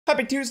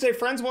Happy Tuesday,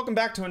 friends. Welcome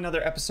back to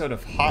another episode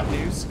of Hot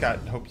News.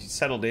 Hope you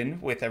settled in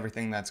with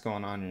everything that's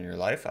going on in your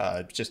life.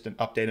 Just an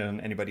update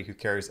on anybody who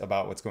cares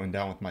about what's going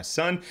down with my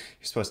son.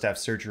 He's supposed to have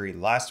surgery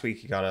last week.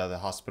 He got out of the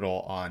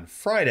hospital on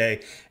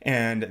Friday,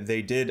 and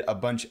they did a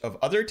bunch of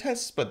other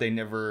tests, but they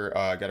never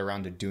got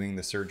around to doing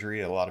the surgery.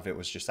 A lot of it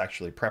was just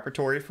actually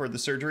preparatory for the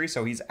surgery.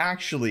 So he's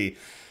actually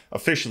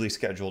officially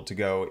scheduled to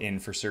go in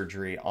for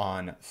surgery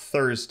on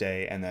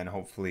Thursday, and then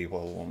hopefully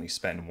we'll only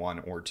spend 1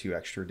 or 2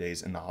 extra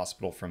days in the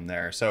hospital from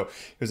there. So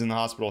he was in the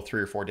hospital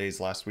 3 or 4 days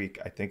last week.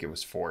 I think it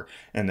was 4,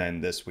 and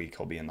then this week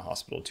he'll be in the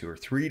hospital 2 or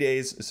 3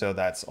 days. So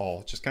that's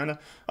all just kind of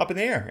up in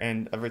the air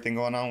and everything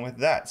going on with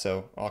that.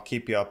 So I'll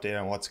keep you updated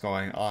on what's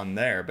going on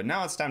there. But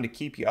now it's time to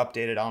keep you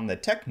updated on the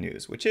tech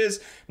news, which is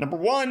number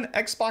 1,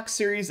 Xbox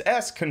Series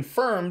S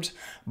confirmed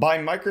by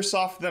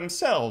Microsoft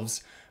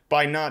themselves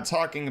by not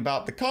talking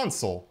about the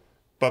console,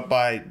 but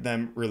by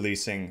them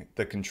releasing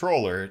the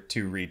controller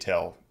to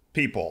retail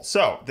people.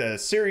 So the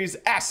Series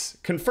S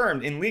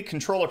confirmed in leaked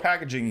controller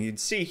packaging. You can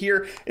see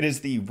here, it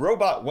is the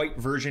robot white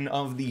version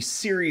of the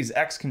Series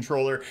X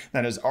controller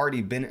that has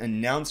already been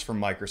announced from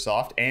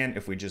Microsoft. And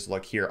if we just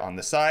look here on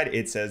the side,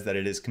 it says that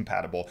it is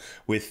compatible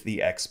with the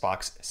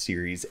Xbox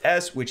Series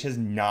S, which has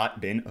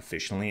not been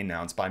officially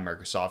announced by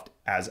Microsoft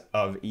as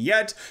of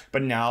yet,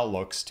 but now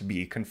looks to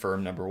be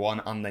confirmed, number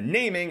 1, on the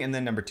naming, and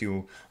then number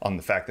 2, on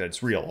the fact that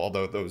it's real,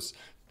 although those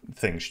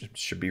things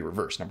should be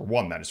reversed. Number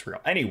 1, that is real.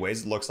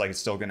 Anyways, it looks like it's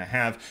still going to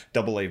have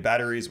AA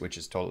batteries, which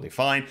is totally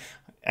fine.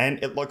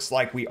 And it looks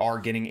like we are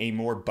getting a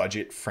more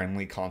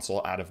budget-friendly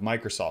console out of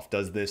Microsoft.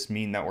 Does this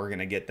mean that we're going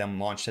to get them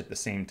launched at the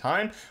same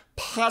time?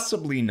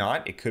 Possibly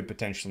not. It could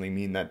potentially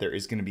mean that there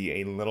is going to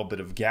be a little bit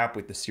of gap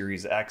with the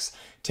Series X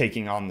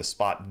taking on the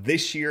spot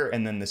this year,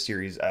 and then the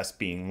Series S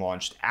being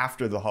launched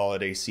after the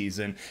holiday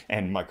season,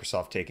 and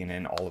Microsoft taking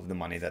in all of the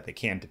money that they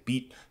can to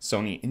beat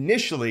Sony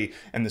initially,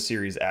 and the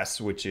Series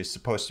S, which is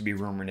supposed to be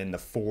rumored in the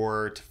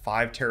 4 to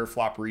 5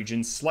 teraflop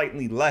region,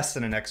 slightly less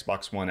than an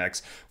Xbox One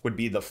X, would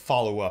be the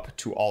follow-up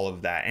to all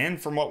of that.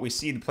 And from what we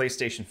see, the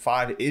PlayStation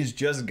 5 is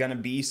just going to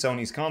be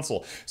Sony's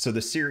console. So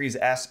the Series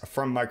S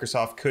from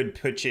Microsoft could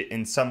pitch it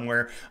in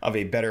somewhere of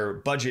a better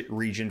budget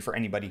region for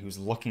anybody who's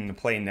looking to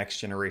play next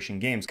generation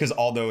games, because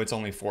although it's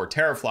only 4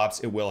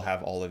 teraflops, it will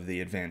have all of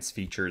the advanced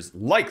features.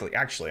 Likely,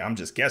 actually, I'm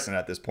just guessing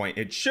at this point,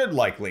 it should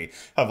likely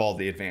have all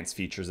the advanced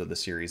features of the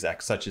Series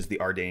X, such as the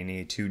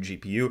RDNA 2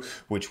 GPU,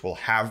 which will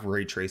have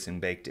ray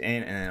tracing baked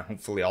in, and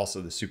hopefully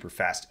also the super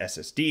fast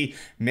SSD.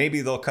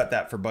 Maybe they'll cut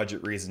that for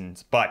budget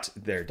reasons, but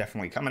they're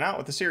definitely coming out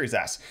with the Series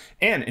S.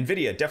 And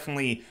Nvidia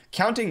definitely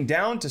counting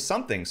down to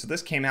something. So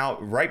this came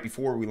out right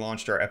before we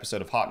launched our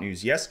episode of Hot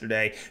News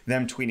yesterday,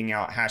 them tweeting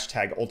out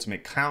hashtag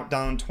ultimate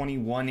countdown,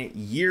 21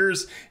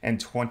 years and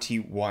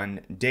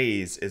 21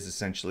 days is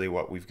essentially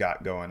what we've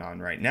got going on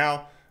right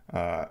now.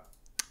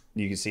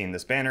 You can see in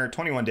this banner,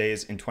 21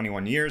 days and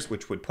 21 years,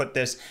 which would put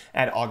this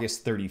at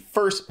August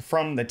 31st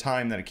from the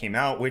time that it came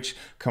out, which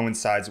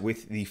coincides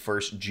with the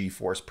first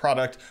GeForce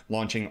product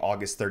launching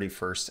August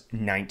 31st,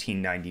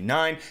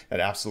 1999. That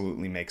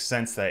absolutely makes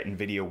sense that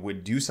Nvidia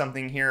would do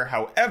something here.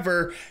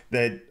 However,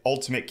 the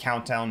ultimate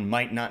countdown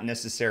might not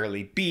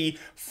necessarily be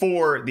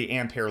for the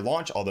Ampere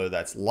launch, although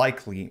that's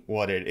likely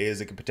what it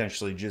is. It could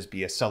potentially just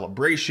be a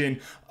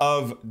celebration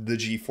of the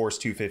GeForce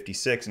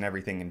 256 and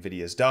everything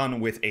Nvidia's done,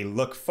 with a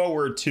look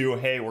forward to,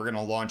 hey, we're going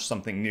to launch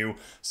something new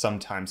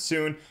sometime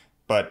soon.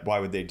 But why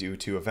would they do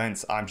 2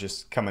 events? I'm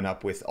just coming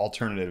up with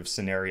alternative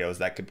scenarios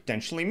that could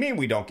potentially mean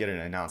we don't get it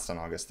announced on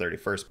August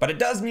 31st. But it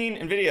does mean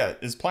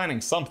Nvidia is planning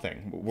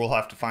something. We'll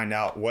have to find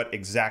out what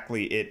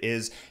exactly it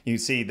is. You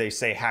see, they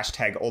say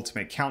hashtag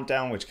ultimate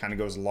countdown, which kind of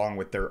goes along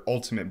with their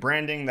ultimate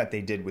branding that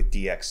they did with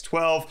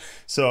DX12.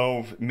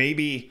 So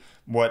maybe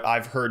what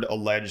I've heard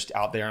alleged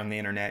out there on the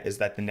internet is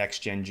that the next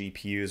gen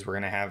GPUs, we're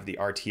going to have the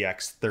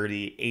RTX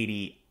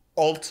 3080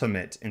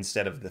 Ultimate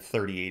instead of the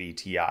 3080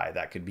 Ti.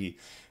 That could be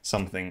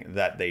something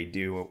that they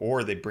do,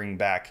 or they bring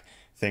back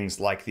things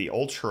like the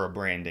Ultra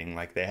branding,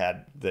 like they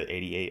had the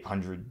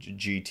 8800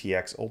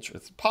 GTX Ultra.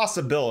 It's a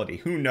possibility.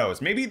 Who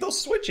knows? Maybe they'll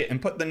switch it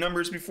and put the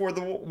numbers before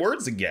the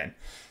words again.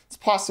 It's a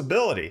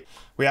possibility.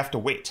 We have to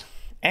wait.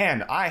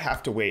 And I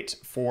have to wait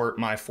for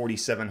my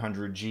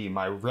 4700G,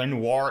 my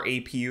Renoir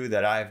APU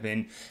that I've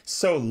been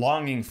so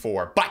longing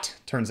for. But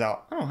turns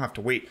out I don't have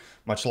to wait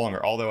much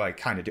longer, although I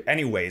kind of do.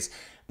 Anyways,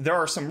 there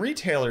are some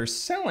retailers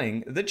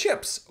selling the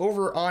chips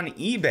over on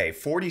eBay.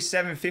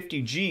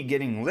 4750G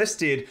getting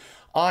listed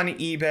on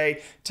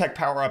eBay. Tech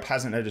Power Up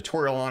has an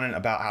editorial on it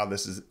about how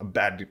this is a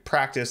bad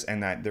practice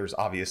and that there's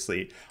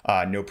obviously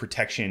no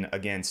protection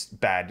against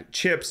bad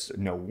chips,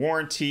 no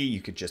warranty.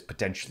 You could just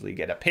potentially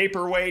get a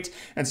paperweight.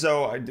 And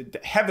so I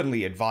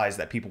heavily advise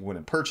that people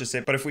wouldn't purchase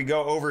it. But if we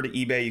go over to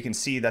eBay, you can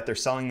see that they're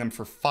selling them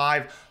for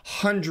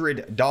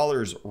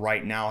 $500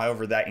 right now.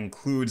 However, that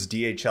includes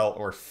DHL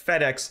or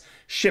FedEx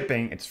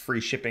shipping. It's free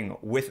shipping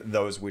with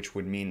those, which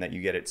would mean that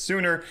you get it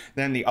sooner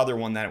than the other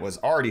one that was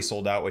already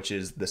sold out, which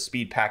is the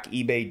SpeedPack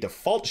eBay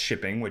default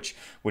shipping, which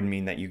would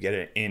mean that you get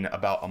it in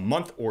about a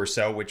month or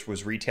so, which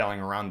was retailing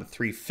around the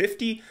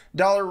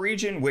 $350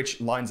 region,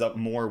 which lines up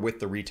more with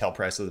the retail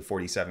price of the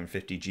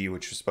 4750G,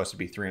 which was supposed to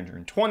be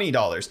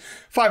 $320.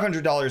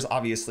 $500,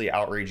 obviously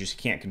outrageous. You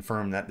can't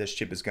confirm that this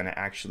chip is going to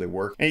actually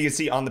work. And you can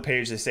see on the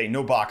page, they say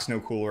no box, no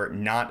cooler,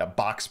 not a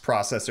box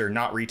processor,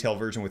 not retail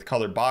version with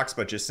colored box,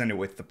 but just send it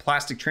with the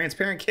plastic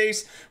transparent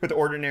case with the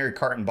ordinary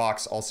carton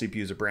box. All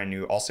CPUs are brand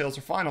new. All sales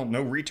are final.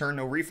 No return,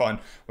 no refund,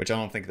 which I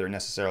don't think they're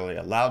necessarily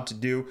allowed to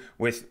do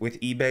with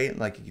eBay.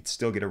 Like, you could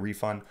still get a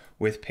refund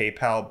with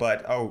PayPal,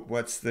 but oh,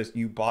 what's this?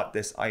 You bought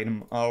this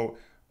item. Oh,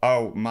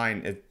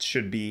 mine. It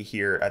should be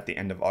here at the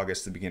end of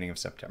August, the beginning of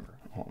September.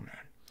 Oh man.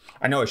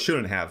 I know I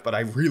shouldn't have, but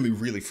I really,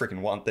 really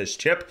freaking want this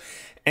chip.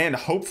 And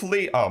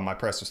hopefully, oh, my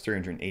price was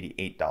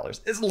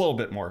 $388. It's a little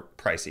bit more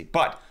pricey,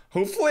 but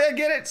hopefully I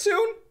get it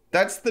soon.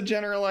 That's the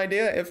general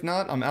idea. If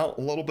not, I'm out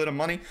a little bit of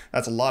money.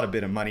 That's a lot of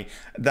bit of money.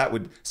 That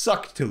would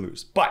suck to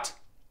lose, but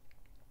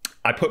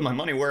I put my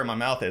money where my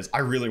mouth is. I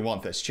really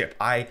want this chip.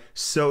 I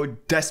so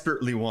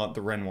desperately want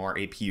the Renoir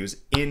APUs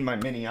in my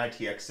mini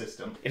ITX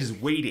system. It is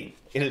waiting.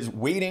 It is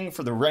waiting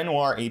for the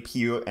Renoir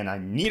APU, and I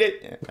need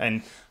it.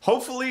 And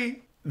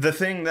hopefully, the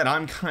thing that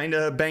I'm kind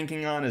of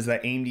banking on is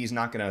that AMD is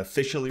not going to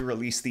officially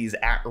release these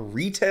at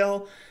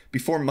retail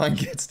before mine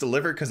gets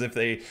delivered, because if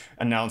they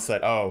announce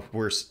that, oh,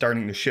 we're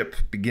starting to ship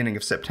beginning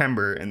of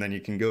September, and then you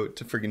can go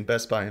to freaking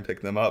Best Buy and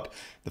pick them up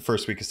the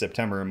first week of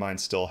September, and mine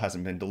still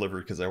hasn't been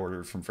delivered because I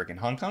ordered from freaking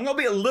Hong Kong, I'll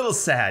be a little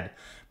sad,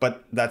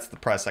 but that's the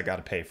price I got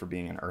to pay for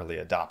being an early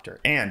adopter.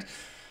 And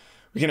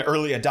we can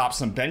early adopt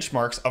some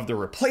benchmarks of the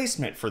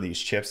replacement for these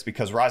chips,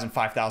 because Ryzen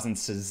 5000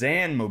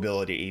 Cezanne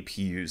mobility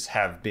APUs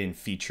have been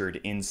featured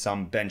in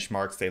some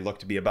benchmarks. They look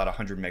to be about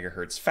 100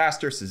 megahertz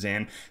faster.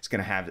 Cezanne is going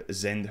to have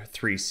Zen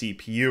 3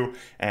 CPU,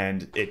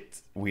 and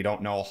we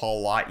don't know a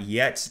whole lot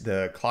yet.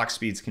 The clock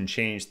speeds can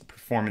change, the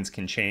performance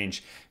can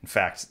change. In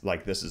fact,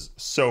 like, this is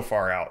so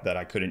far out that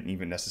I couldn't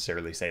even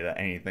necessarily say that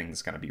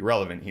anything's going to be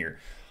relevant here.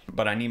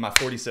 But I need my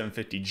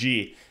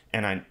 4750G,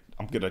 and I'm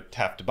going to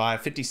have to buy a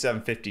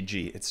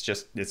 5750G.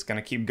 It's going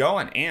to keep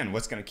going. And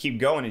what's going to keep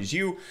going is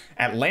you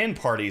at LAN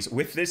parties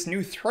with this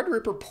new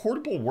Threadripper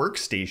portable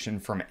workstation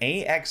from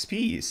AXP.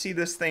 You see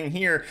this thing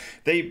here?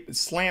 They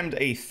slammed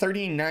a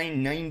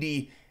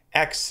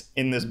 3990X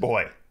in this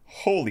boy.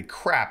 Holy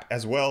crap,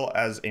 as well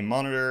as a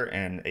monitor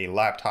and a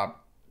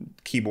laptop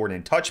keyboard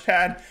and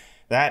touchpad.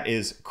 That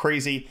is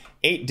crazy.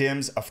 8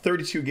 DIMMs of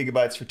 32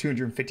 gigabytes for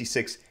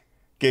 256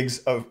 gigs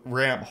of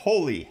RAM.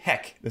 Holy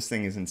heck, this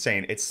thing is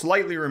insane. It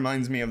slightly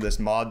reminds me of this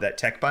mod that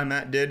Tech by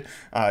Matt did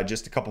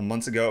just a couple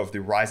months ago of the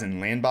Ryzen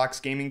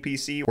Landbox gaming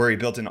PC, where he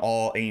built an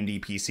all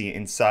AMD PC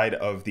inside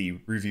of the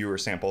reviewer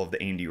sample of the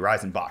AMD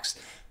Ryzen box.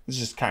 It's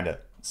just kind of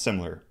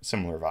similar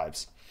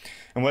vibes.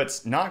 And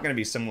what's not going to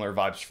be similar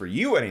vibes for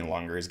you any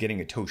longer is getting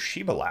a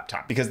Toshiba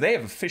laptop, because they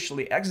have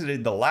officially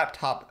exited the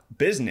laptop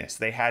business.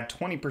 They had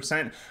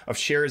 20% of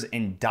shares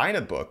in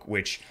Dynabook,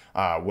 which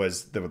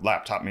was the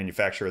laptop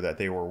manufacturer that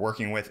they were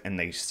working with, and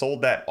they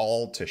sold that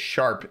all to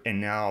Sharp, and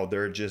now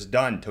they're just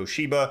done.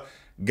 Toshiba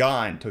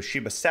gone.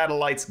 Toshiba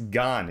satellites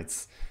gone.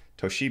 It's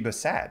Toshiba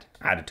sad.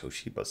 I had a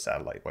Toshiba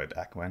satellite way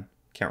back when.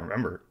 Can't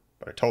remember,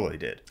 but I totally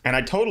did. And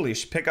I totally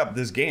should pick up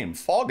this game,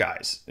 Fall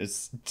Guys.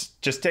 It's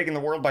just taking the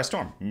world by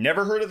storm.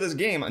 Never heard of this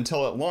game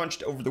until it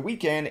launched over the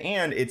weekend,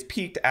 and it's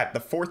peaked at the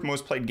 4th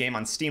most played game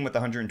on Steam with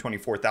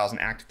 124,000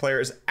 active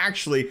players.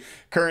 Actually,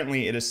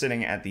 currently it is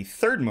sitting at the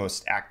 3rd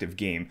most active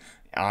game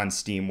on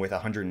Steam with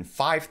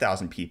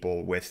 105,000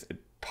 people, with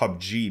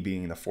PUBG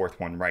being the 4th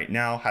one right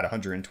now. Had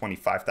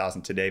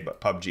 125,000 today,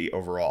 but PUBG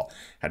overall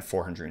had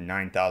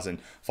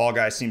 409,000. Fall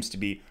Guys seems to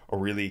be a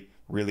really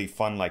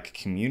fun, like,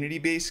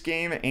 community-based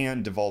game,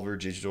 and Devolver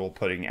Digital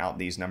putting out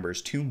these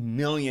numbers. 2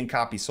 million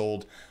copies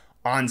sold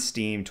on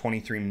Steam,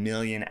 23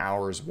 million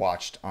hours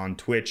watched on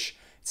Twitch.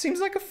 It seems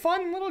like a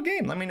fun little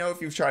game. Let me know if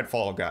you've tried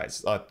Fall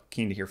Guys.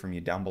 Keen to hear from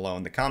you down below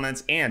in the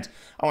comments. And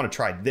I want to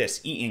try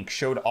this. E-Ink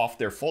showed off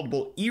their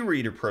foldable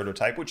e-reader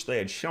prototype, which they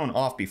had shown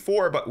off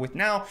before, but with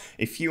now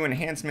a few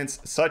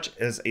enhancements, such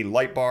as a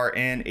light bar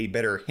and a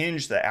better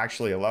hinge that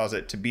actually allows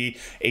it to be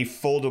a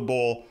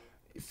foldable,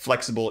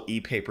 flexible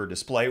e-paper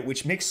display,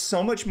 which makes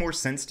so much more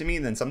sense to me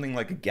than something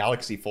like a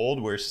Galaxy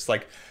Fold, where it's just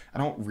like, I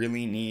don't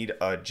really need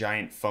a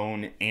giant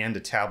phone and a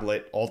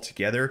tablet all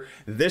together.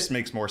 This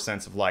makes more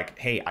sense of like,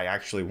 hey, I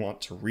actually want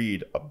to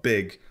read a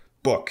big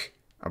book.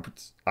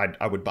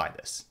 I would buy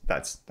this.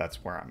 That's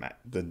where I'm at.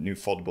 The new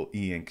foldable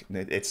e-ink.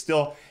 It's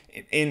still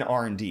in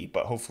R&D,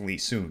 but hopefully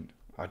soon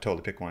I'll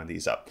totally pick one of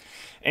these up.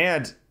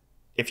 And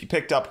if you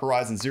picked up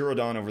Horizon Zero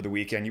Dawn over the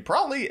weekend, you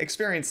probably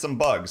experienced some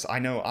bugs. I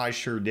know I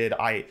sure did.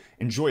 I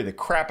enjoy the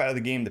crap out of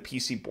the game. The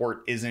PC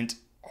port isn't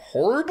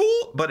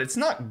horrible, but it's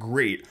not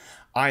great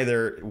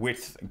either,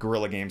 with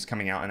Guerrilla Games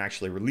coming out and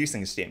actually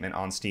releasing a statement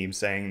on Steam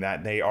saying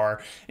that they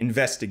are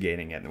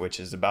investigating it, which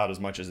is about as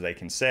much as they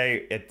can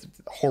say. It's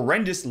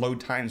horrendous load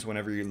times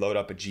whenever you load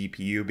up a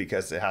GPU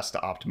because it has to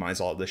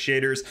optimize all of the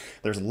shaders.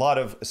 There's a lot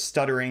of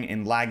stuttering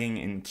and lagging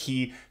in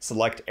key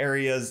select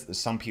areas.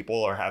 Some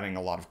people are having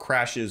a lot of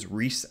crashes.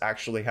 Reece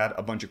actually had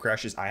a bunch of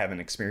crashes. I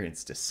haven't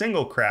experienced a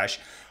single crash,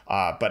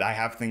 but I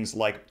have things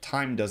like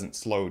time doesn't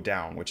slow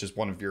down, which is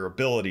one of your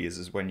abilities,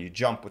 is when you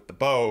jump with the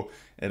bow,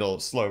 it'll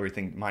slow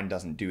everything. Mine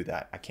doesn't do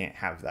that. I can't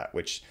have that,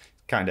 which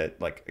kind of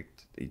like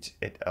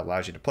it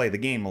allows you to play the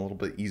game a little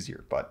bit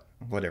easier, but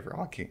whatever,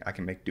 I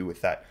can make do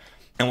with that.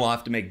 And we'll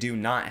have to make do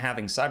not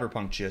having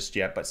Cyberpunk just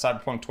yet, but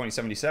Cyberpunk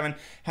 2077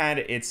 had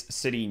its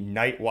City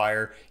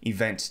Nightwire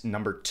event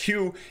number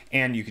 2,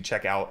 and you can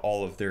check out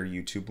all of their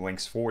YouTube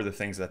links for the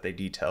things that they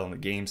detail in the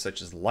game,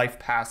 such as Life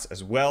Pass,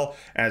 as well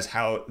as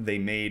how they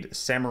made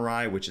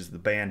Samurai, which is the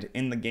band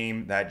in the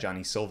game that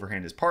Johnny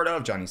Silverhand is part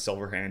of, Johnny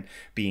Silverhand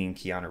being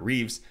Keanu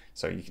Reeves.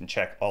 So you can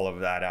check all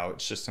of that out.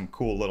 It's just some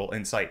cool little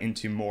insight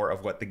into more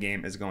of what the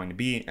game is going to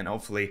be, and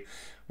hopefully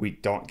we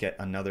don't get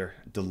another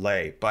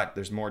delay. But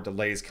there's more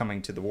delays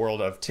coming to the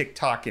world of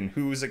TikTok, and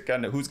who's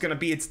gonna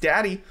be its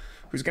daddy?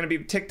 Who's gonna be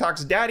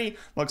TikTok's daddy?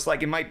 Looks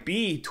like it might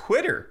be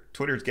Twitter.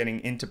 Twitter's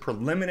getting into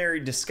preliminary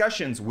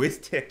discussions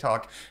with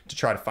TikTok to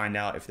try to find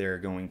out if they're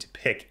going to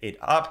pick it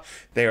up.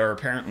 They are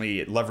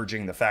apparently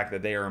leveraging the fact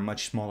that they are a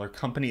much smaller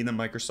company than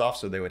Microsoft,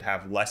 so they would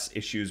have less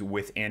issues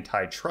with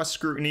antitrust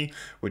scrutiny,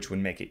 which would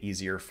make it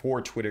easier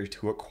for Twitter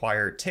to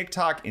acquire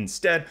TikTok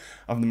instead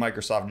of the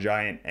Microsoft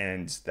giant,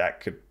 and that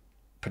could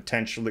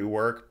potentially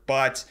work.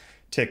 But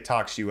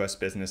TikTok's US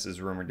business is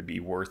rumored to be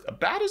worth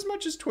about as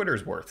much as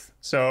Twitter's worth.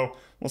 So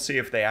we'll see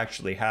if they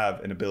actually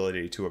have an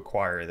ability to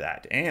acquire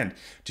that. And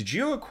did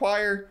you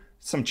acquire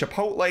some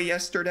Chipotle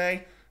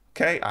yesterday?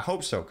 Okay, I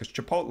hope so, because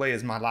Chipotle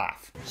is my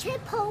life.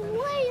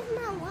 Chipotle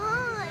is my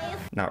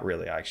life. Not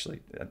really,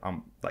 actually.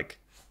 I'm like,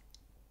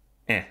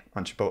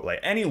 on Chipotle.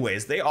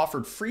 Anyways, they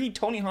offered free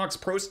Tony Hawk's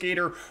Pro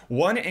Skater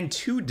 1 and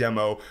 2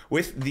 demo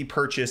with the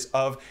purchase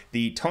of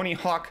the Tony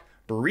Hawk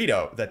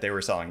burrito that they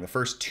were selling. The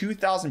first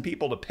 2,000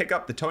 people to pick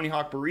up the Tony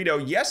Hawk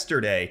burrito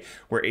yesterday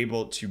were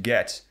able to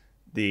get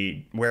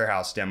the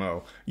warehouse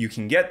demo. You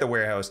can get the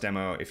warehouse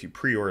demo if you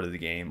pre-order the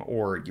game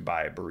or you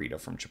buy a burrito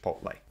from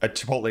Chipotle.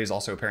 Chipotle is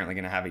also apparently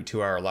going to have a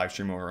 2-hour live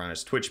stream over on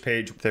its Twitch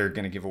page. They're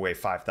going to give away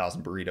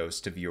 5,000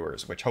 burritos to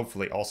viewers, which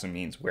hopefully also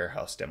means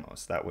warehouse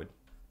demos. That would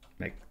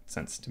make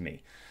sense to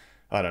me.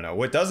 I don't know.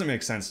 What doesn't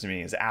make sense to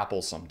me is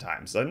Apple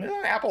sometimes.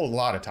 Apple a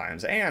lot of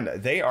times. And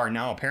they are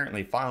now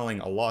apparently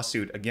filing a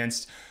lawsuit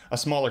against a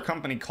smaller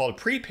company called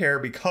Prepare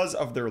because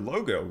of their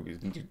logo,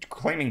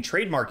 claiming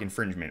trademark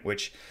infringement,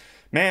 which,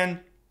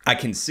 man, I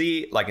can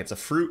see like it's a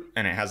fruit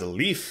and it has a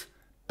leaf,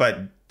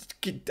 but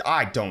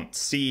I don't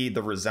see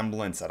the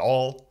resemblance at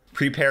all.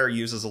 Prepare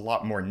uses a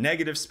lot more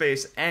negative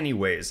space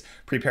anyways.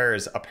 Prepare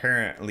is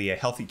apparently a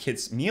healthy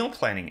kids meal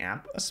planning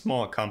app, a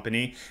small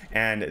company,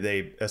 and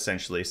they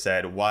essentially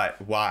said,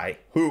 why?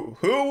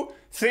 Who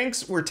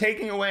thinks we're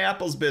taking away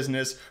Apple's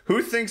business?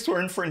 Who thinks we're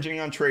infringing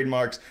on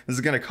trademarks? This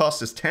is going to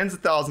cost us tens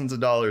of thousands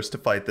of dollars to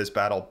fight this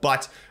battle,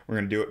 but we're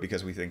going to do it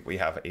because we think we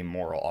have a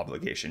moral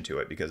obligation to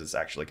it, because it's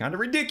actually kind of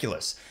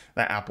ridiculous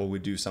that Apple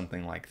would do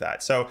something like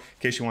that. So in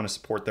case you want to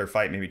support their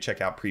fight, maybe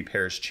check out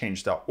Prepare's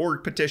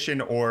change.org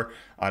petition, or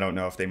I don't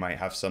know if they might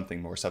have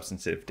something more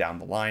substantive down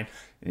the line,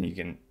 and you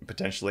can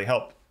potentially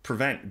help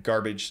prevent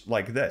garbage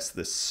like this.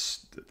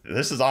 This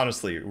is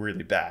honestly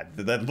really bad.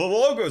 The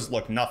logos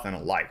look nothing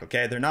alike,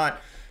 okay?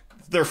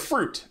 They're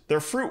fruit. They're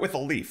fruit with a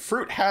leaf.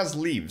 Fruit has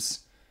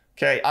leaves,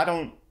 okay?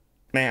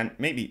 Man,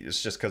 maybe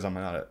it's just because I'm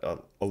not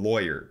a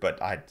lawyer,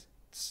 but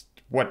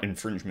what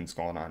infringement's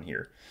going on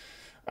here?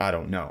 I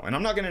don't know. And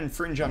I'm not going to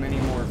infringe on any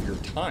more of your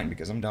time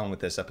because I'm done with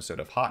this episode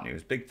of Hot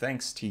News. Big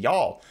thanks to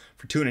y'all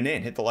for tuning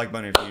in. Hit the like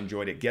button if you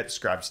enjoyed it. Get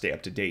subscribed to stay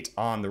up to date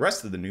on the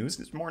rest of the news.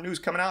 There's more news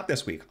coming out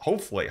this week.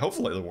 Hopefully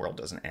the world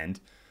doesn't end.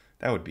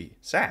 That would be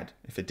sad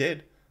if it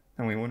did.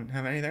 Then we wouldn't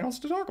have anything else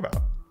to talk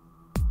about.